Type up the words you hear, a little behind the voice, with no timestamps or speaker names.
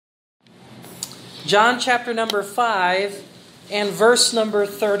John chapter number 5 and verse number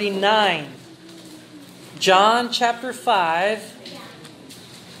 39. John chapter 5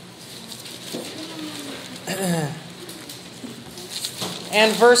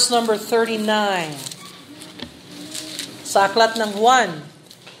 and verse number 39. Sa aklat ng Juan,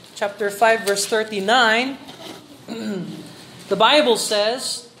 chapter 5, verse 39, the Bible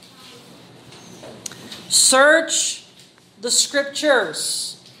says, "Search the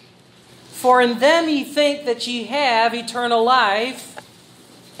Scriptures, for in them ye think that ye have eternal life,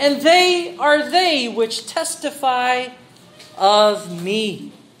 and they are they which testify of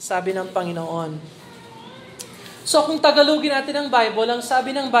me." Sabi ng Panginoon. So kung Tagalogin natin ang Bible, ang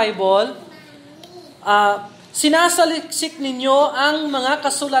sabi ng Bible, sinasaliksik ninyo ang mga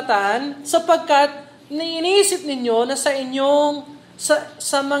kasulatan sapagkat iniisip ninyo na sa inyong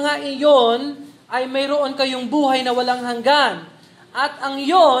sa mga iyon ay mayroon kayong buhay na walang hanggan. At ang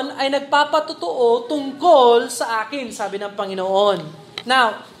iyon ay nagpapatotoo tungkol sa akin, sabi ng Panginoon.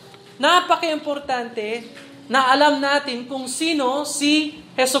 Now, napaka-importante na alam natin kung sino si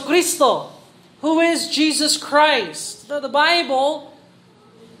Jesucristo. Who is Jesus Christ? The Bible,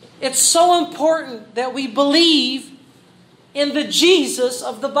 it's so important that we believe in the Jesus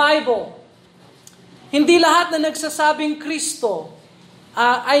of the Bible. Hindi lahat na nagsasabing Kristo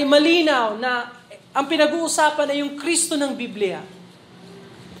ay malinaw na ang pinag-uusapan ay yung Kristo ng Biblia.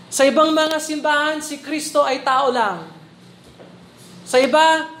 Sa ibang mga simbahan, si Kristo ay tao lang. Sa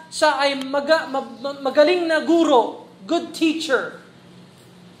iba, siya ay magaling na guro, good teacher.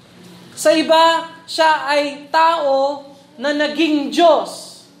 Sa iba, siya ay tao na naging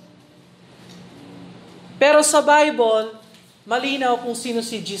Diyos. Pero sa Bible, malinaw kung sino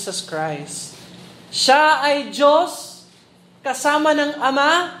si Jesus Christ. Siya ay Diyos, kasama ng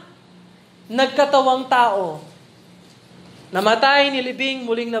Ama, nagkatawang tao. Namatay, nilibing,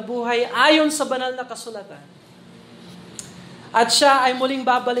 muling nabuhay ayon sa banal na kasulatan. At siya ay muling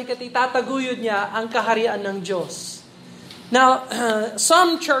babalik at itataguyod niya ang kaharian ng Diyos. Now,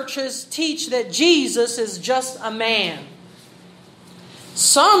 some churches teach that Jesus is just a man.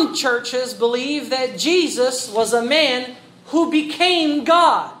 Some churches believe that Jesus was a man who became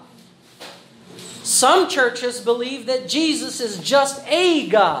God. Some churches believe that Jesus is just a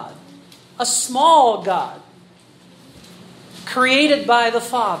God, a small God, created by the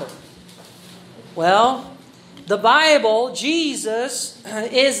Father. Well, the Bible, Jesus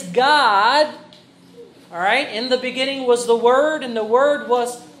is God. All right? In the beginning was the Word, and the Word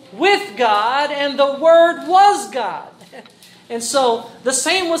was with God, and the Word was God. And so, the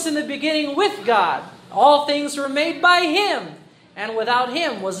same was in the beginning with God. All things were made by Him, and without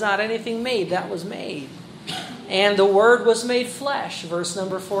Him was not anything made that was made. And the Word was made flesh, verse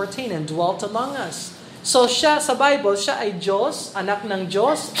number 14, and dwelt among us. So siya, sa Bible, siya ay Diyos, anak ng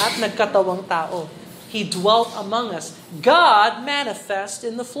Diyos, at nagkatawang tao. He dwelt among us. God manifest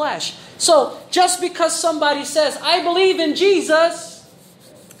in the flesh. So, just because somebody says, I believe in Jesus,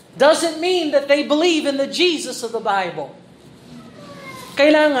 doesn't mean that they believe in the Jesus of the Bible.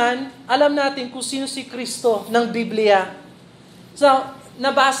 Kailangan, alam natin kung sino si Cristo ng Biblia. So,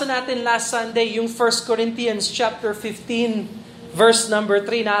 nabasa natin last Sunday yung 1 Corinthians chapter 15, verse number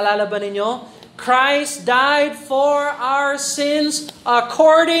 3. Naalala ba ninyo? Christ died for our sins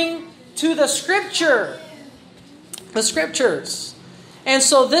according to the Scripture. The Scriptures. And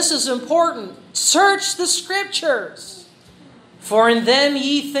so this is important. Search the Scriptures. For in them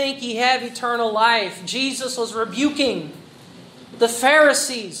ye think ye have eternal life. Jesus was rebuking the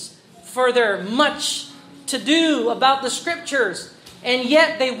Pharisees for their much to do about the Scriptures. And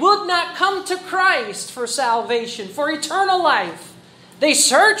yet they would not come to Christ for salvation, for eternal life. They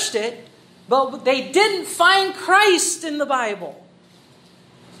searched it, but they didn't find Christ in the Bible.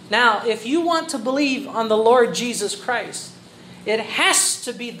 Now, if you want to believe on the Lord Jesus Christ, it has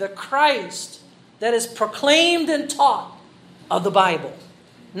to be the Christ that is proclaimed and taught of the Bible.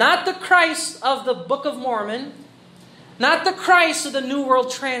 Not the Christ of the Book of Mormon, not the Christ of the New World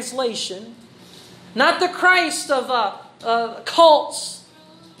Translation, not the Christ of cults.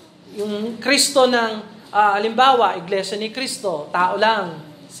 Yung Kristo ng, halimbawa, Iglesia ni Cristo, tao lang,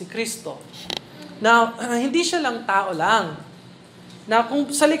 si Cristo. Now, hindi siya lang tao lang. Na kung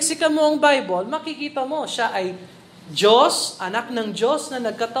saliksikan mo ang Bible, makikita mo siya ay Diyos, anak ng Diyos na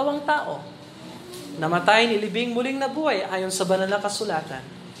nagkatawang tao. Namatay, nilibing, muling nabuhay ayon sa banal na kasulatan.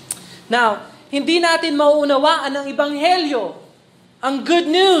 Now, hindi natin mauunawaan ang Ebanghelyo, ang good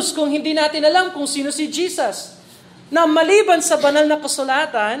news, kung hindi natin alam kung sino si Jesus. Na maliban sa banal na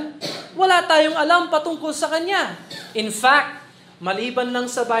kasulatan, wala tayong alam patungkol sa Kanya. In fact, maliban lang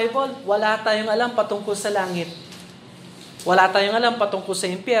sa Bible, wala tayong alam patungkol sa langit. Wala tayong alam patungkol sa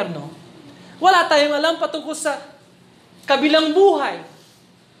impyerno. Wala tayong alam patungkol sa kabilang buhay.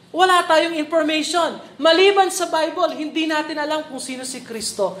 Wala tayong information. Maliban sa Bible, hindi natin alam kung sino si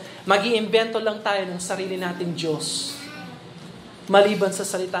Kristo. Mag-iimbento lang tayo ng sarili nating Diyos. Maliban sa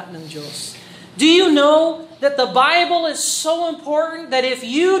salita ng Diyos. Do you know that the Bible is so important that if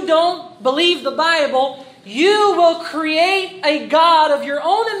you don't believe the Bible, you will create a God of your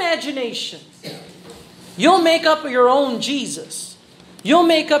own imagination. You'll make up your own Jesus. You'll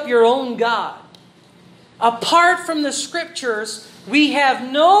make up your own God. Apart from the Scriptures, we have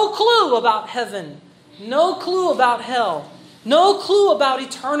no clue about heaven, no clue about hell, no clue about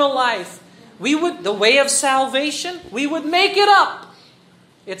eternal life. The way of salvation, we would make it up.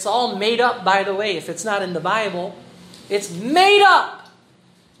 It's all made up, by the way, if it's not in the Bible. It's made up.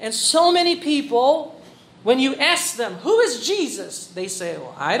 And so many people, when you ask them, who is Jesus? They say,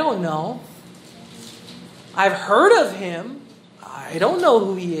 well, I don't know. I've heard of him. I don't know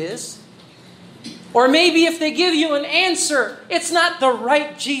who he is. Or maybe if they give you an answer, it's not the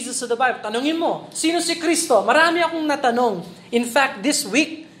right Jesus of the Bible. Tanungin mo, sino si Kristo? Marami akong natanong. In fact, this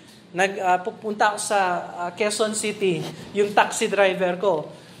week, pupunta ako sa Quezon City, yung taxi driver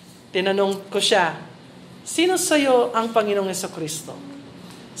ko. Tinanong ko siya, sino sa'yo ang Panginoong Jesucristo?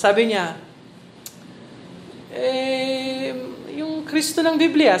 Sabi niya, yung Kristo ng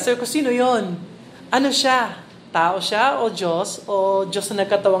Biblia. Sabi ko, sino yon? Ano siya? Tao siya o Diyos? O Diyos na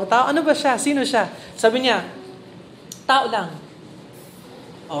nagkatawang tao? Ano ba siya? Sino siya? Sabi niya, tao lang.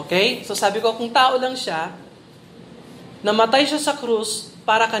 Okay? So sabi ko, kung tao lang siya, namatay siya sa krus,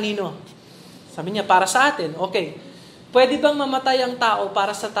 para kanino? Sabi niya, para sa atin. Okay. Pwede bang mamatay ang tao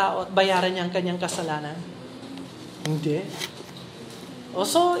para sa tao at bayaran niya ang kanyang kasalanan? Hindi.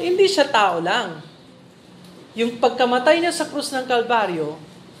 So, hindi siya tao lang. Yung pagkamatay niya sa krus ng Kalbaryo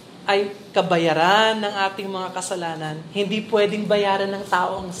ay kabayaran ng ating mga kasalanan. Hindi pwedeng bayaran ng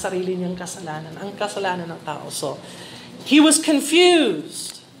tao ang sarili niyang kasalanan, ang kasalanan ng tao. So, he was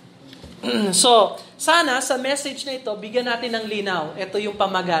confused. So, sana sa message na ito, bigyan natin ng linaw. Ito yung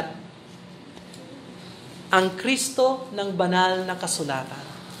pamagat. Ang Cristo ng banal na kasulatan.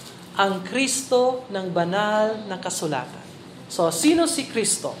 Ang Cristo ng banal na kasulatan. So, sino si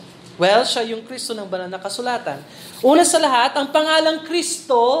Cristo? Well, siya yung Cristo ng banal na kasulatan. Una sa lahat, ang pangalang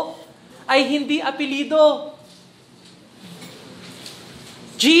Cristo ay hindi apelido.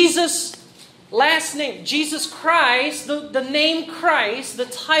 Jesus' last name, Jesus Christ, the name Christ, the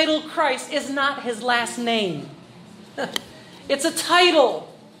title Christ is not his last name. It's a title.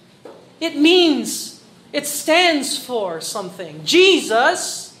 It means, it stands for something.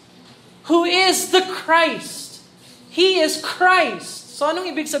 Jesus, who is the Christ. He is Christ. So anong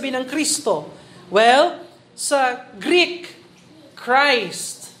ibig sabihin ng Kristo? Well, sa Greek,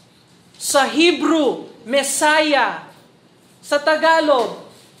 Christ. Sa Hebrew, Messiah. Sa Tagalog,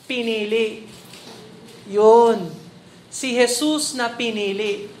 pinili. Yun. Si Jesus na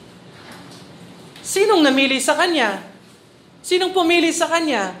pinili. Sinong namili sa Kanya? Sinong pumili sa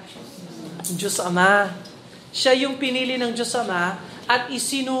Kanya? Diyos Ama. Siya yung pinili ng Diyos Ama at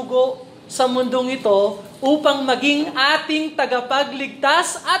isinugo sa mundong ito upang maging ating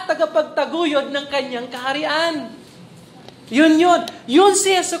tagapagligtas at tagapagtaguyod ng Kanyang kaharian. Yun. Yun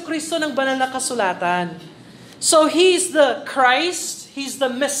si Jesucristo ng banal na kasulatan. So He's the Christ, He's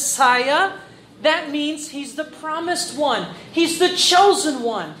the Messiah. That means He's the promised one. He's the chosen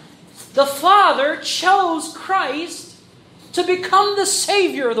one. The Father chose Christ to become the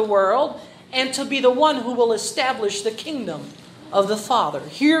Savior of the world and to be the one who will establish the kingdom of the Father.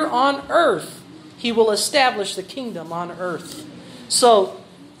 Here on earth, He will establish the kingdom on earth. So,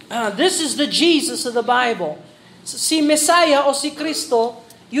 this is the Jesus of the Bible. Si Messiah o si Kristo,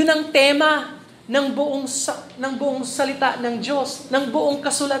 yun ang tema ng buong salita ng Diyos, ng buong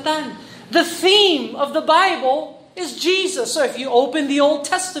kasulatan. The theme of the Bible is Jesus. So if you open the Old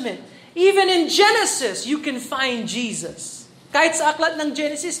Testament, even in Genesis, you can find Jesus. Kahit sa aklat ng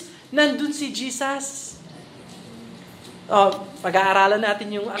Genesis, nandun si Jesus. Pag-aaralan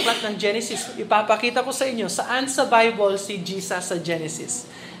natin yung aklat ng Genesis. Ipapakita ko sa inyo saan sa Bible si Jesus sa Genesis.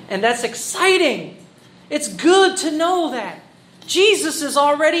 And that's exciting. It's good to know that. Jesus is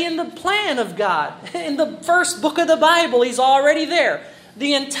already in the plan of God. In the first book of the Bible, He's already there.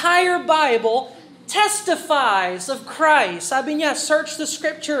 The entire Bible testifies of Christ. Sabi niya, search the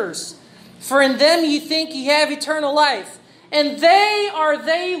Scriptures. For in them you think ye have eternal life. And they are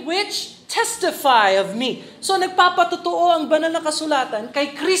they which testify of me. So nagpapatotoo ang banal na kasulatan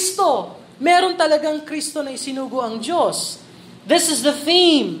kay Kristo. Meron talagang Kristo na isinugo ang Diyos. This is the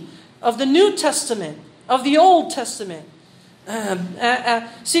theme of the New Testament, of the Old Testament.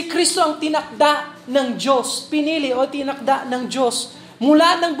 Si Kristo ang tinakda ng Diyos, pinili o tinakda ng Diyos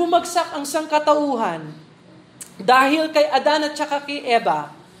Mula nang bumagsak ang sangkatauhan, dahil kay Adan at saka kay Eva,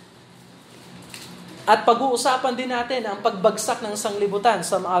 at pag-uusapan din natin ang pagbagsak ng sanglibutan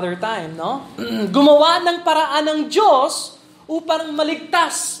some other time, no? Gumawa ng paraan ng Diyos upang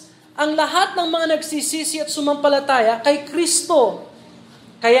maligtas ang lahat ng mga nagsisisi at sumampalataya kay Cristo.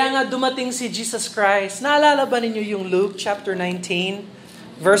 Kaya nga dumating si Jesus Christ. Naalala ba ninyo yung Luke chapter 19,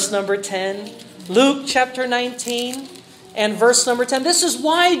 verse number 10? Luke chapter 19 and verse number 10. This is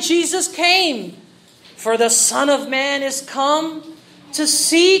why Jesus came. For the Son of Man is come to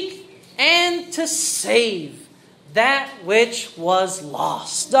seek and to save that which was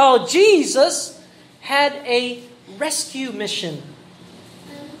lost. So Jesus had a rescue mission.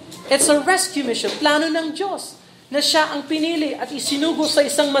 It's a rescue mission. Plano ng Diyos na siya ang pinili at isinugo sa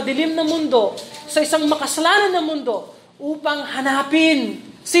isang madilim na mundo, sa isang makasalanan na mundo, upang hanapin.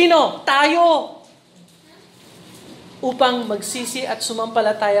 Sino? Tayo. Upang magsisi at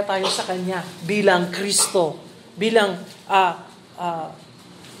sumampalataya tayo sa Kanya bilang Cristo, bilang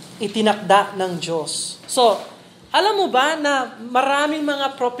itinakda ng Diyos. So, alam mo ba na maraming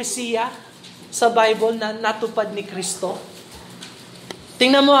mga propesiya sa Bible na natupad ni Cristo?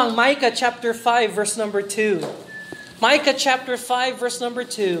 Tingnan mo ang Micah chapter 5 verse number 2. Micah chapter 5 verse number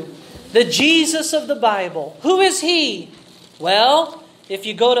 2. The Jesus of the Bible. Who is He? Well, if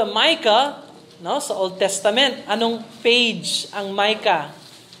you go to Micah, no, sa Old Testament, anong page ang Micah?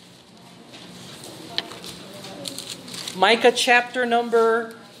 Micah chapter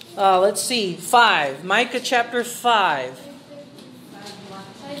number, 5. Micah chapter 5.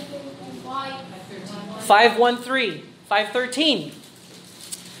 5:13. 5:13.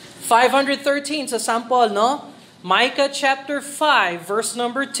 513 sa sample, no? Micah chapter 5, verse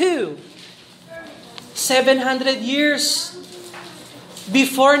number 2. 700 years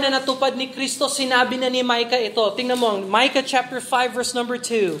before na natupad ni Cristo, sinabi na ni Micah ito. Tingnan mo, Micah chapter 5, verse number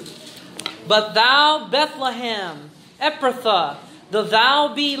 2. But thou, Bethlehem, Ephrathah, though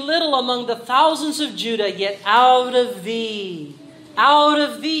thou be little among the thousands of Judah, yet out of thee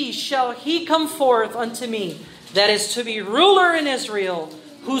shall he come forth unto me, that is to be ruler in Israel,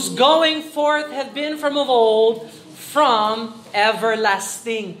 whose going forth have been from of old, from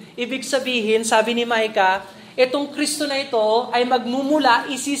everlasting. Ibig sabihin, sabi ni Micah, itong Kristo na ito ay magmumula,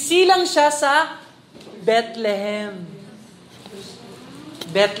 isisilang siya sa Bethlehem.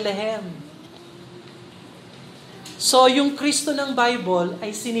 Bethlehem. So, yung Kristo ng Bible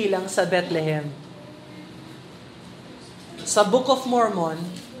ay sinilang sa Bethlehem. Sa Book of Mormon,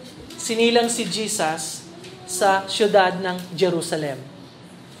 sinilang si Jesus sa siyudad ng Jerusalem.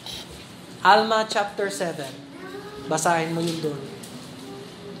 Alma chapter 7. Basahin mo yun doon.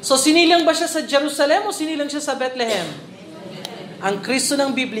 So, sinilang ba siya sa Jerusalem o sinilang siya sa Bethlehem? Ang Kristo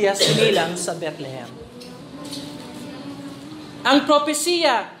ng Biblia, sinilang sa Bethlehem. Ang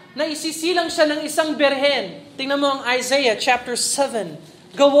propesiya na isisilang siya ng isang berhen. Tingnan mo ang Isaiah chapter 7.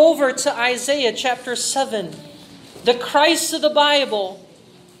 Go over to Isaiah chapter 7. The Christ of the Bible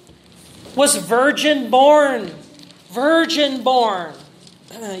was virgin born. Virgin born.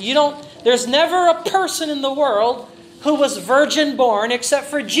 There's never a person in the world who was virgin born except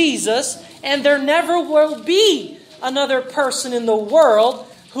for Jesus, and there never will be another person in the world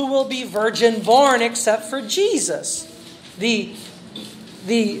who will be virgin born except for Jesus. The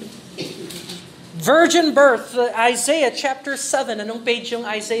virgin birth, Isaiah chapter 7. Anong page yung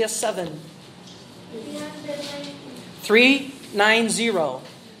Isaiah 7?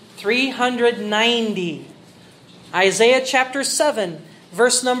 390. Isaiah chapter 7,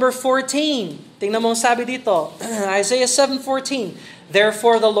 verse number 14. Tingnan mo ang sabi dito. Isaiah 7:14.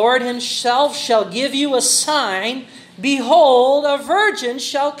 Therefore the Lord himself shall give you a sign. Behold, a virgin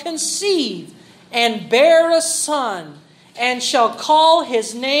shall conceive and bear a son, and shall call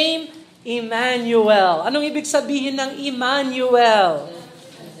his name Emmanuel. Anong ibig sabihin ng Emmanuel?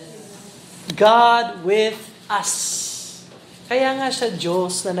 God with us. Kaya nga siya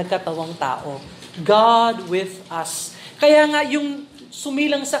Diyos na nagkatawang tao. God with us. Kaya nga yung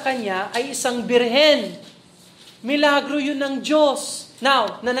sumilang sa Kanya ay isang birhen. Milagro yun ng Diyos.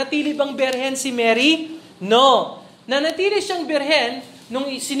 Now, nanatili bang birhen si Mary? No. Nanatili siyang birhen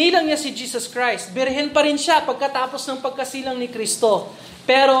nung sinilang niya si Jesus Christ. Birhen pa rin siya pagkatapos ng pagkasilang ni Cristo.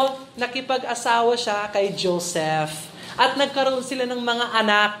 Pero nakipag-asawa siya kay Joseph. At nagkaroon sila ng mga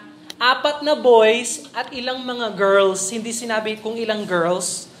anak. 4 na boys at ilang mga girls. Hindi sinabi kung ilang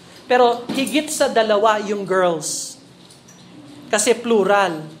girls. Pero higit sa 2 yung girls. Kasi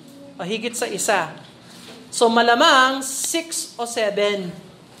plural. O higit sa isa. So malamang 6 o 7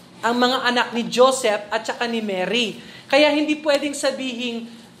 ang mga anak ni Joseph at saka ni Mary. Kaya hindi pwedeng sabihing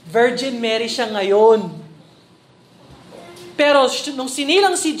Virgin Mary siya ngayon. Pero nung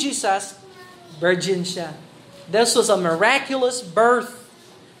sinilang si Jesus, virgin siya. This was a miraculous birth.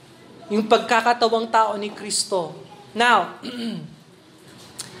 Yung pagkakatawang tao ni Cristo. Now,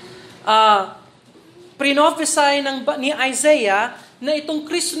 prophesy ni Isaiah na itong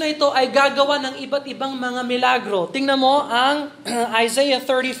Cristo na ito ay gagawa ng iba't ibang mga milagro. Tingnan mo ang Isaiah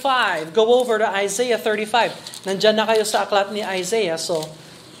 35. Go over to Isaiah 35. Nandyan na kayo sa aklat ni Isaiah. So,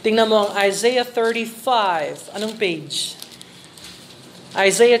 tingnan mo ang Isaiah 35. Anong page?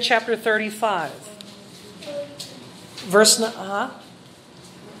 Isaiah chapter 35. Verse na,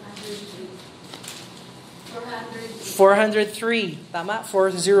 403. Tama?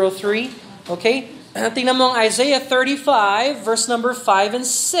 403. Okay? Tingnan mo ang Isaiah 35, verse number 5 and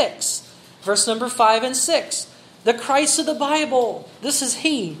 6. Verse number 5 and 6. The Christ of the Bible. This is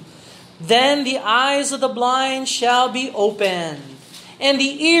He. Then the eyes of the blind shall be opened, and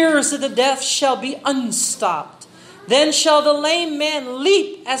the ears of the deaf shall be unstopped. Then shall the lame man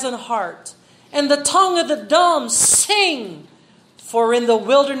leap as an hart, and the tongue of the dumb sing. For in the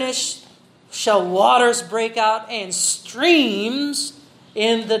wilderness shall waters break out and streams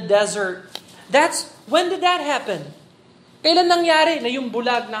in the desert. When did that happen? Kailan nangyari na yung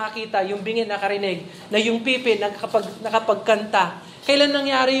bulag nakakita, yung bingit nakarinig, na yung pipi nakapagkanta? Kailan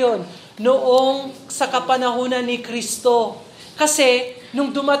nangyari yon? Noong sa kapanahunan ni Cristo. Kasi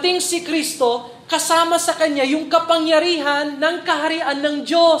nung dumating si Cristo, kasama sa Kanya yung kapangyarihan ng kaharian ng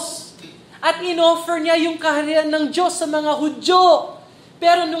Diyos. At inoffer niya yung kaharian ng Diyos sa mga Hudyo.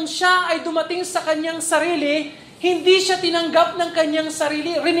 Pero nung siya ay dumating sa kanyang sarili, hindi siya tinanggap ng kanyang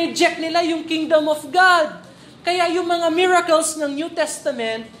sarili. Rineject nila yung kingdom of God. Kaya yung mga miracles ng New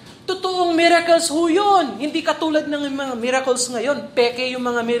Testament, totoong miracles ho yun. Hindi katulad ng mga miracles ngayon. Peke yung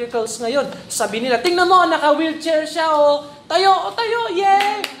mga miracles ngayon. Sabi nila, tingnan mo, naka-wheelchair siya, tayo,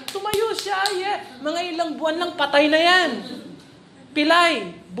 yeah! Tumayo siya, yeah! Mga ilang buwan lang, patay na yan. Pilay,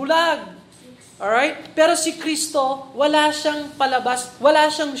 bulag. Alright? Pero si Cristo, wala siyang palabas, wala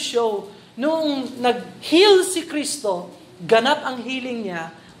siyang show. Noong nag-heal si Cristo, ganap ang healing niya,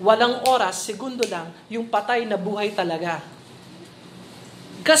 walang oras, segundo lang, yung patay na buhay talaga.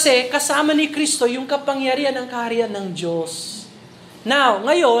 Kasi kasama ni Cristo yung kapangyarihan ng kaharian ng Diyos. Now,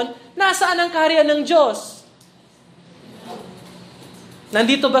 ngayon, nasaan ang kaharian ng Diyos?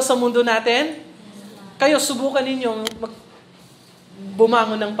 Nandito ba sa mundo natin? Kayo, subukan ninyong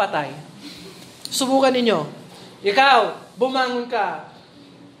bumangon ng patay. Subukan ninyo. Ikaw, bumangon ka.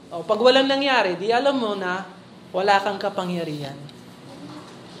 Pag walang nangyari, di alam mo na wala kang kapangyarihan.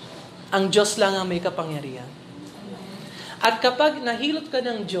 Ang Diyos lang ang may kapangyarihan. At kapag nahilot ka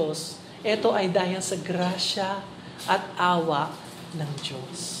ng Diyos, ito ay dahil sa grasya at awa ng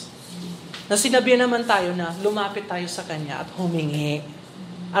Diyos. Na sinabi naman tayo na lumapit tayo sa Kanya at humingi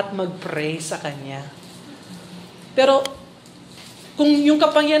at mag-pray sa Kanya. Pero kung yung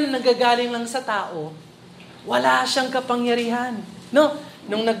kapangyarihan na nagagaling lang sa tao, wala siyang kapangyarihan. No?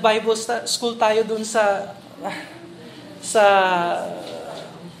 Nung nag-Bible school tayo dun sa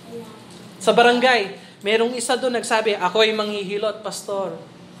barangay, merong isa doon nagsabi, ako'y manghihilot, pastor.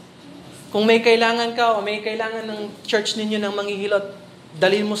 Kung may kailangan ka o may kailangan ng church ninyo ng manghihilot,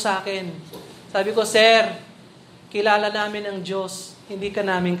 dalhin mo sa akin. Sabi ko, sir, kilala namin ang Diyos, hindi ka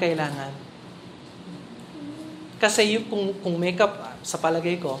namin kailangan. Kasi kung may sa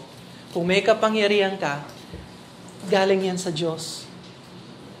palagay ko, kung may kapangyarihan ka, galing yan sa Diyos.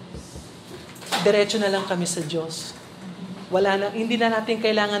 Diretso na lang kami sa Diyos. Hindi na natin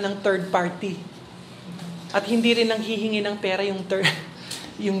kailangan ng third party. At hindi rin nang hihingi ng pera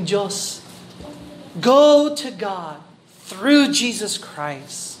yung Diyos. Go to God through Jesus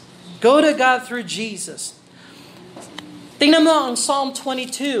Christ. Go to God through Jesus. Tingnan mo ang Psalm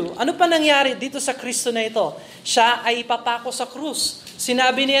 22. Ano pa nangyari dito sa Cristo na ito? Siya ay ipapako sa krus.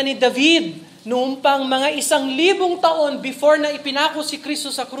 Sinabi niya ni David, noong pang mga 1,000 taon before na ipinako si Cristo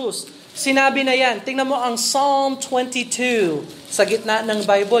sa krus, sinabi na yan. Tingnan mo ang Psalm 22. Sa gitna ng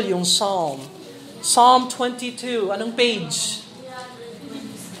Bible, yung Psalm. Psalm 22. Anong page?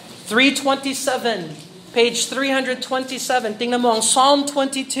 327. Page 327. Tingnan mo ang Psalm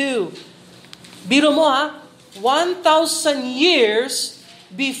 22. Biro mo 1,000 years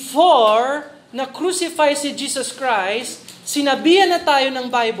before na-crucify si Jesus Christ, sinabihan na tayo ng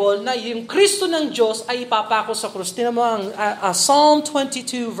Bible na yung Kristo ng Diyos ay ipapako sa krus. Tingnan mo ang Psalm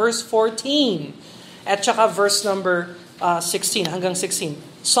 22 verse 14 at saka verse number 16 hanggang 16.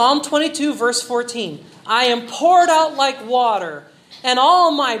 Psalm 22 verse 14. I am poured out like water, and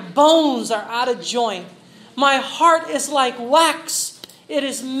all my bones are out of joint. My heart is like wax. It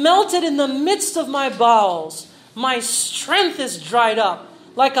is melted in the midst of my bowels. My strength is dried up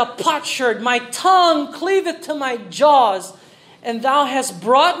like a potsherd. My tongue cleaveth to my jaws, and thou hast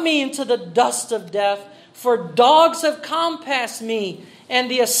brought me into the dust of death, for dogs have compassed me, and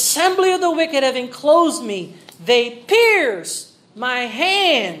the assembly of the wicked have enclosed me. They pierced my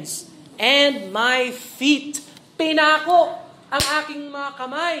hands and my feet. Pinako ang aking mga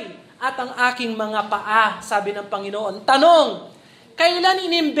kamay at ang aking mga paa, sabi ng Panginoon. Tanong, kailan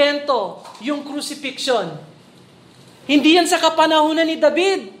inimbento yung crucifixion? Hindi yan sa kapanahunan ni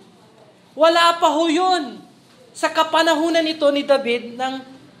David. Wala pa ho yun. Sa kapanahunan ito ni David ng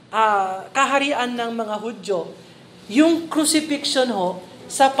kaharian ng mga Hudyo. Yung crucifixion ho,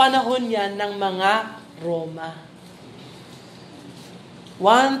 sa panahon yan ng mga Roma.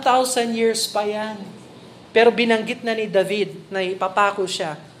 1,000 years pa yan. Pero binanggit na ni David na ipapako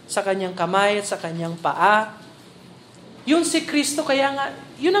siya sa kanyang kamay at sa kanyang paa. Yun si Cristo, kaya nga,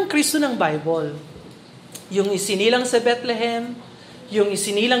 yun ang Cristo ng Bible. Yung isinilang sa Bethlehem, yung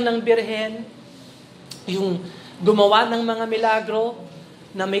isinilang ng Birhen, yung gumawa ng mga milagro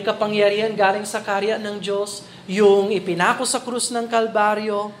na may kapangyarihan galing sa karya ng Diyos, yung ipinako sa krus ng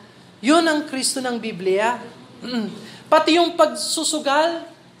Kalbaryo, yun ang Cristo ng Biblia. Pati yung pagsusugal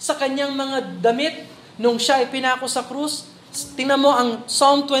sa kanyang mga damit nung siya ipinako sa krus. Tingnan mo ang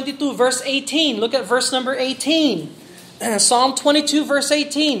Psalm 22 verse 18. Look at verse number 18. Psalm 22 verse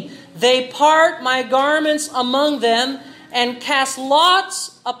 18. They part my garments among them and cast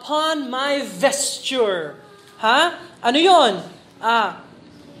lots upon my vesture. Ha? Ano yun?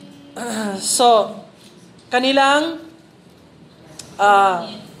 So, kanilang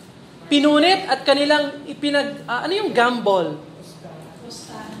pinunit at kanilang ano yung gambol?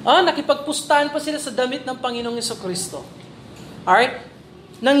 Nakipagpustahan pa sila sa damit ng Panginoong Jesucristo. Alright?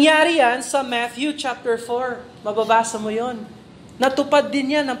 Nangyari yan sa Matthew chapter 4. Mababasa mo yon. Natupad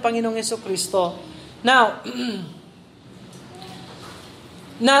din yan ng Panginoong Jesucristo. Now,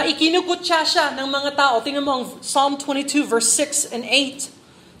 na ikinukutya siya ng mga tao. Tingnan mo ang Psalm 22 verse 6 and 8.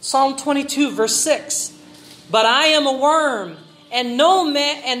 Psalm 22 verse 6. But I am a worm and no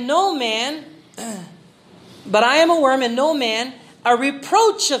man, but I am a worm and no man, a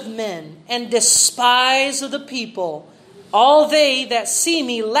reproach of men and despise of the people. All they that see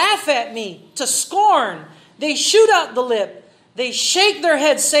me laugh at me to scorn. They shoot out the lip. They shake their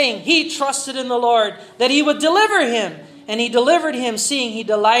heads, saying, He trusted in the Lord, that He would deliver him. And He delivered him, seeing He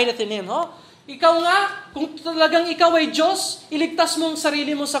delighteth in him. Ikaw nga, kung talagang ikaw ay Diyos, iligtas mo ang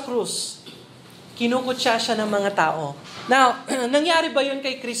sarili mo sa krus. Kinukutya siya ng mga tao. Now, nangyari ba yun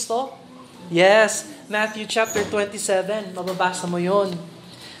kay Cristo? Yes, Matthew chapter 27, mababasa mo yun.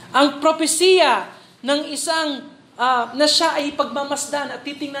 Ang propesiya ng isang na siya ay pagmamasdan at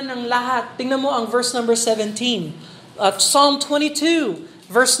titingnan ng lahat. Tingnan mo ang verse number 17. Psalm 22,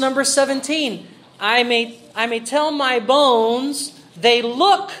 verse number 17. I may tell my bones, they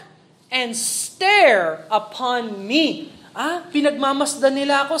look and stare upon me. Pinagmamasdan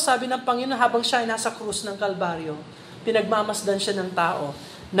nila ako, sabi ng Panginoon habang siya ay nasa krus ng Kalbaryo. Pinagmamasdan siya ng tao.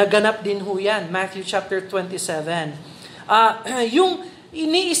 Naganap din ho yan, Matthew chapter 27. Yung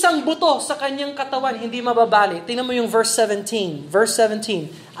iniisang buto sa kanyang katawan, hindi mababali. Tingnan mo yung verse 17. Verse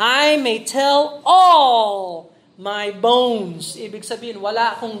 17. I may tell all my bones. Ibig sabihin,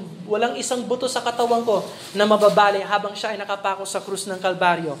 walang isang buto sa katawan ko na mababali habang siya ay nakapako sa krus ng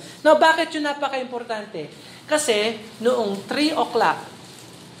Kalbaryo. Now, bakit yun napaka-importante? Kasi, noong 3 o'clock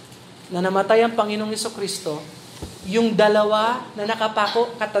na namatay ang Panginoong Jesucristo, yung dalawa na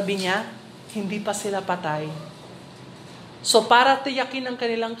nakapako katabi niya, hindi pa sila patay. So, para tiyakin ang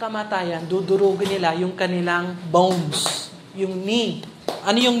kanilang kamatayan, dudurugin nila yung kanilang bones. Yung knee.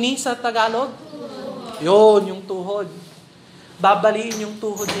 Ano yung knee sa Tagalog? Yun, yung tuhod. Babaliin yung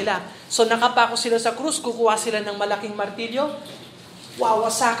tuhod nila. So, nakapako sila sa krus, kukuha sila ng malaking martilyo,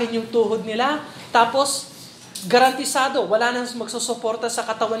 wawasakin yung tuhod nila, tapos, garantisado, wala nang magsusuporta sa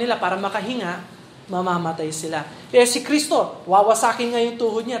katawan nila para makahinga, mamamatay sila. Kaya si Cristo, wawasakin nga yung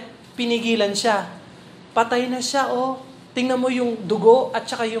tuhod niya, pinigilan siya. Patay na siya, Tingnan mo yung dugo at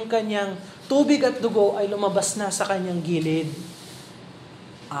saka yung kanyang tubig at dugo ay lumabas na sa kanyang gilid.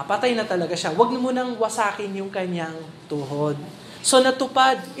 Patay na talaga siya. Huwag mo nang wasakin yung kanyang tuhod. So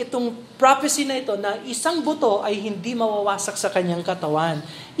natupad itong prophecy na ito na isang buto ay hindi mawawasak sa kanyang katawan.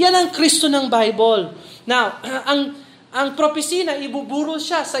 Yan ang Kristo ng Bible. Now, ang prophecy na ibuburol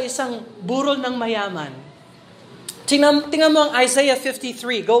siya sa isang burol ng mayaman. Tingnan mo ang Isaiah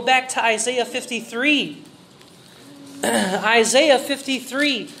 53. Go back to Isaiah 53. Isaiah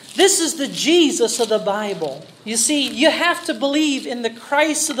 53. This is the Jesus of the Bible. You see, you have to believe in the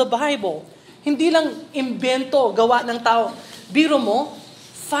Christ of the Bible. Hindi lang imbento, gawa ng tao. Biro mo,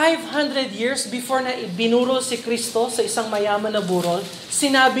 500 years before na binurol si Cristo sa isang mayaman na burol,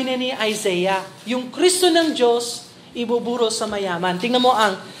 sinabi ni Isaiah, yung Kristo ng Diyos, ibuburo sa mayaman. Tingnan mo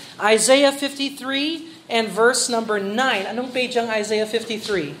ang Isaiah 53 and verse number 9. Anong page ang Isaiah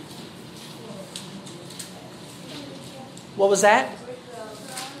 53? What was that?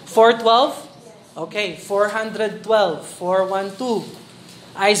 412? Okay, 412. 412.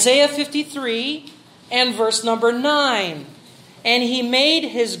 Isaiah 53 and verse number 9. And he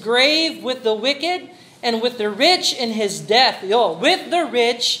made his grave with the wicked and with the rich in his death. With the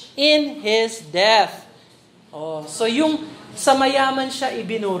rich in his death. So yung sa mayaman siya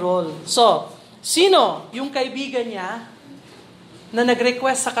ibinurol. So, sino yung kaibigan niya na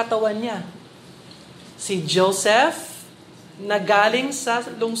nag-request sa katawan niya? Si Joseph na galing sa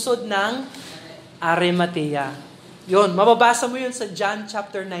lungsod ng Arimathea. Yun, mababasa mo yun sa John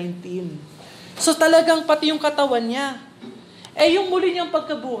chapter 19. So talagang pati yung katawan niya. Yung muli niyang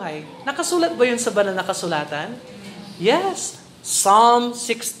pagkabuhay, nakasulat ba yun sa Banal na Kasulatan? Yes. Psalm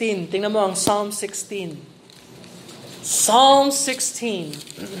 16. Tingnan mo ang Psalm 16. Psalm 16.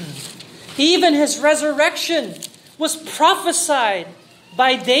 Even his resurrection was prophesied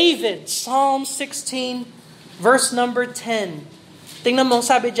by David. Psalm 16, verse number 10. Tingnan mo,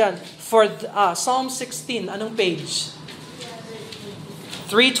 sabi dyan, for Psalm 16, anong page?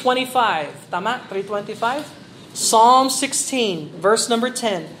 325. Tama? 325? Psalm 16, verse number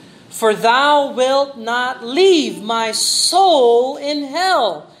 10. For thou wilt not leave my soul in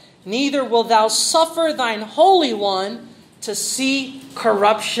hell, neither wilt thou suffer thine Holy One to see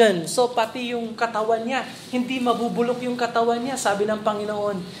corruption. So pati yung katawan niya, hindi mabubulok yung katawan niya, sabi ng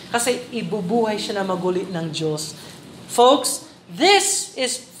Panginoon. Kasi ibubuhay siya na maguli ng Diyos. Folks, this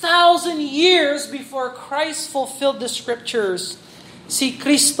is 1,000 years before Christ fulfilled the Scriptures. Si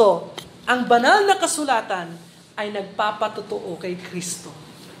Cristo, ang banal na kasulatan, ay nagpapatotoo kay Cristo.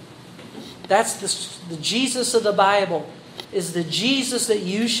 That's the Jesus of the Bible, is the Jesus that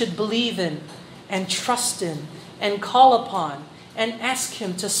you should believe in and trust in and call upon and ask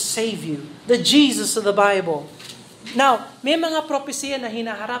Him to save you. The Jesus of the Bible. Now, may mga propesya na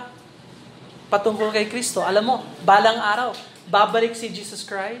hinaharap patungkol kay Cristo. Alam mo, balang araw, babalik si Jesus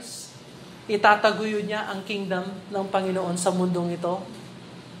Christ, itataguyod niya ang kingdom ng Panginoon sa mundong ito.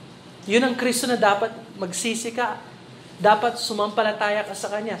 Yun ang Kristo na dapat magsisi ka. Dapat sumampalataya ka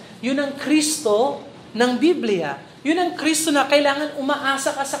sa Kanya. Yun ang Kristo ng Biblia. Yun ang Kristo na kailangan umaasa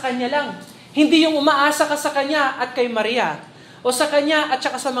ka sa Kanya lang. Hindi yung umaasa ka sa Kanya at kay Maria. O sa Kanya at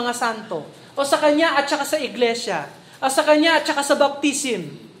saka sa mga santo. O sa Kanya at saka sa iglesia. O sa Kanya at saka sa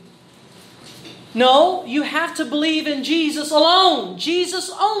baptism. No, you have to believe in Jesus alone.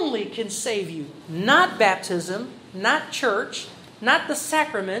 Jesus only can save you. Not baptism, not church, not the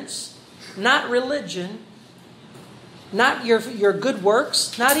sacraments, not religion, not your good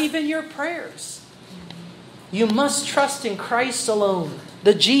works, not even your prayers. You must trust in Christ alone,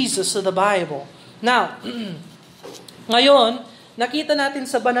 the Jesus of the Bible. Now, ngayon, nakita natin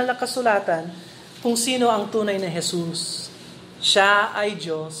sa Banal na Kasulatan kung sino ang tunay na Jesus. Siya ay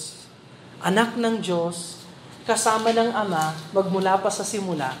Diyos, anak ng Diyos, kasama ng Ama, magmula pa sa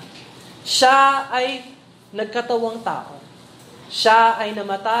simula. Siya ay nagkatawang tao. Siya ay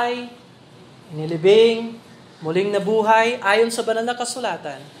namatay, inilibing, muling nabuhay, ayon sa Banal na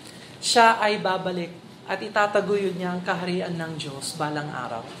Kasulatan. Siya ay babalik at itataguyod niya ang kaharian ng Diyos balang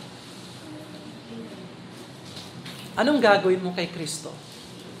araw. Anong gagawin mo kay Kristo?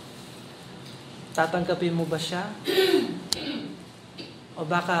 Tatanggapin mo ba siya? O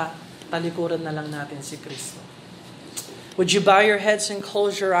baka talikuran na lang natin si Kristo? Would you bow your heads and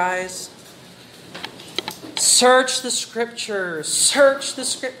close your eyes? Search the Scriptures. Search the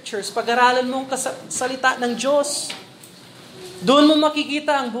Scriptures. Pag-aralan mo ang salita ng Diyos. Doon mo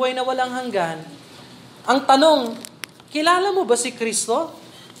makikita ang buhay na walang hanggan. Ang tanong, kilala mo ba si Kristo?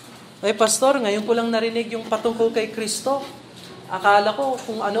 Ay, Pastor, ngayon ko lang narinig yung patungkol kay Kristo. Akala ko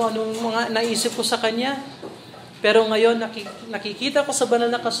kung ano-anong mga naisip ko sa Kanya. Pero ngayon, nakikita ko sa Banal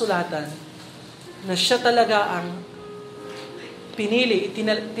na Kasulatan na siya talaga ang pinili,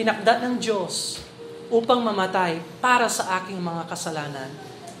 tinakda ng Diyos upang mamatay para sa aking mga kasalanan.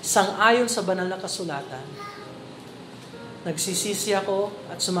 Sang-ayon sa Banal na Kasulatan, nagsisisi ako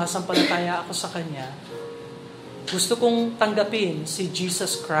at sumasampalataya ako sa Kanya. Gusto kong tanggapin si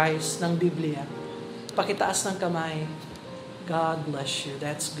Jesus Christ ng Biblia. Pakitaas ng kamay. God bless you.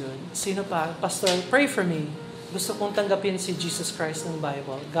 That's good. Sino pa? Pastor, pray for me. Gusto kong tanggapin si Jesus Christ ng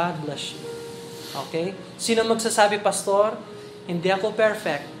Bible. God bless you. Okay? Sino magsasabi, Pastor, hindi ako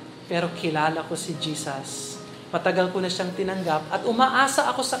perfect, pero kilala ko si Jesus. Matagal ko na siyang tinanggap at umaasa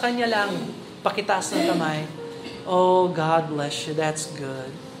ako sa Kanya lang. Pakitaas ng kamay. Oh, God bless you. That's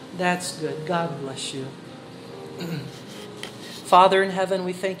good. That's good. God bless you. Father in heaven, we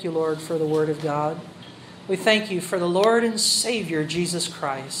thank you, Lord, for the Word of God. We thank you for the Lord and Savior, Jesus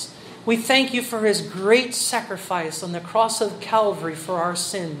Christ. We thank you for His great sacrifice on the cross of Calvary for our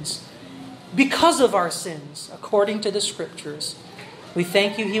sins. Because of our sins, according to the Scriptures. We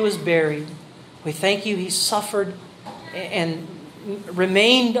thank you He was buried. We thank you He suffered and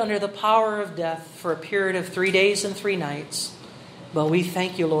remained under the power of death for a period of 3 days and 3 nights. But we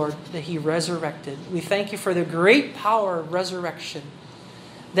thank you, Lord, that He resurrected. We thank you for the great power of resurrection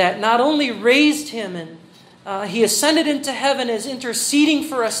that not only raised Him and He ascended into heaven, is interceding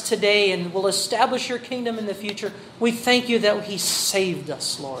for us today and will establish your kingdom in the future. We thank you that He saved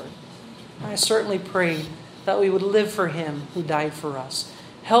us, Lord. I certainly pray that we would live for Him who died for us.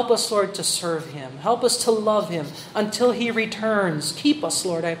 Help us, Lord, to serve Him. Help us to love Him until He returns. Keep us,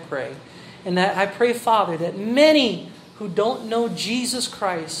 Lord, I pray. And that I pray, Father, that many who don't know Jesus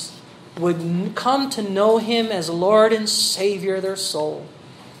Christ would come to know Him as Lord and Savior of their soul.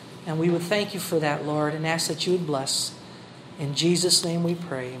 And we would thank you for that, Lord, and ask that you would bless. In Jesus' name we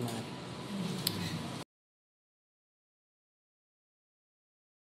pray, amen.